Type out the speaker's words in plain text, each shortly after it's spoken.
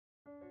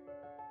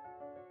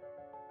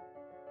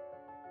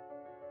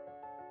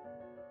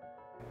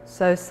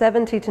So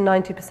 70 to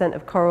 90%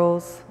 of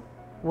corals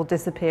will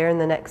disappear in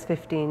the next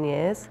 15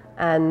 years.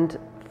 And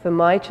for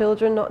my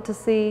children not to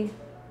see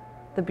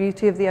the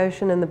beauty of the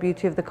ocean and the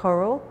beauty of the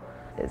coral,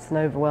 it's an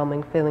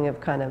overwhelming feeling of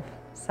kind of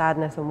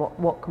sadness and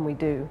what can we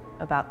do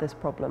about this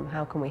problem?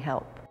 How can we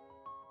help?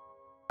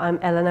 I'm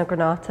Elena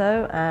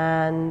Granato,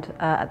 and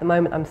at the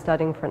moment I'm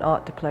studying for an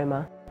art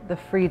diploma. The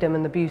freedom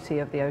and the beauty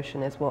of the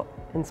ocean is what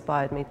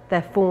inspired me.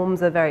 Their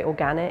forms are very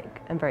organic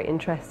and very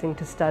interesting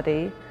to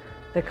study.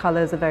 The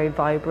colours are very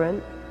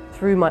vibrant.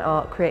 Through my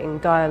art, creating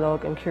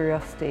dialogue and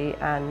curiosity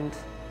and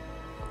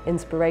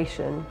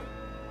inspiration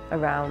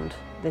around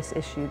this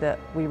issue that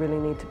we really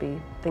need to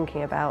be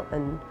thinking about,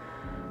 and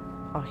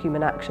our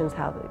human actions,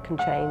 how it can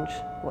change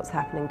what's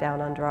happening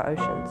down under our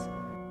oceans.